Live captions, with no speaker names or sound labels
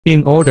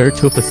In order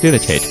to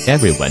facilitate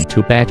everyone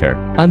to better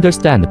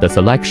understand the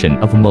selection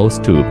of MOS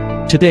tube,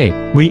 today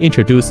we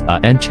introduce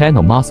a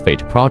N-channel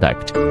MOSFET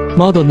product,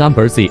 model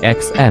number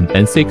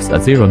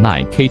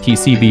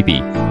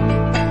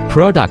ZXMN6A09KTC-VB.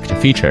 Product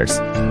features: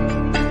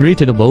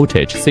 rated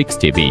voltage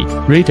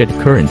 60V, rated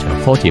current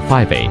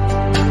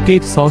 45A,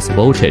 gate source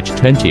voltage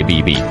 20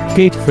 VB,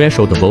 gate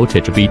threshold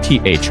voltage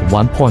VTH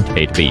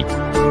 1.8V.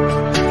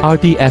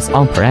 RDS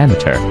on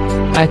parameter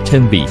at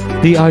 10V,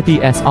 the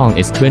RDS on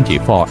is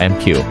 24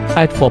 MQ.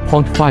 At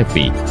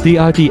 4.5V, the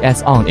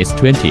RDS on is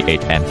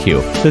 28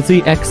 MQ. The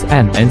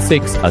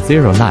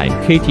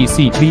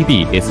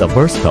ZXMN6A09KTC-VB is a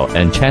versatile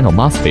N-channel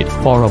MOSFET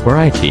for a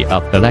variety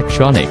of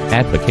electronic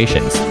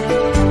applications.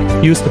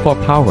 Used for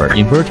power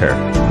inverter,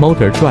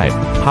 motor drive,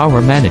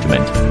 power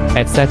management,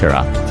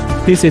 etc.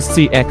 This is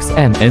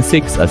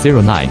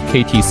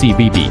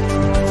ZXMN6A09KTC-VB.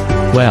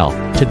 Well,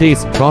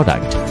 today's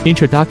product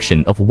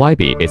introduction of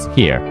VB is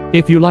here.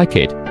 If you like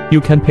it, you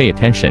can pay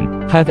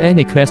attention. Have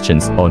any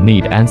questions or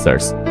need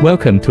answers?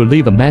 Welcome to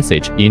leave a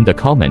message in the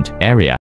comment area.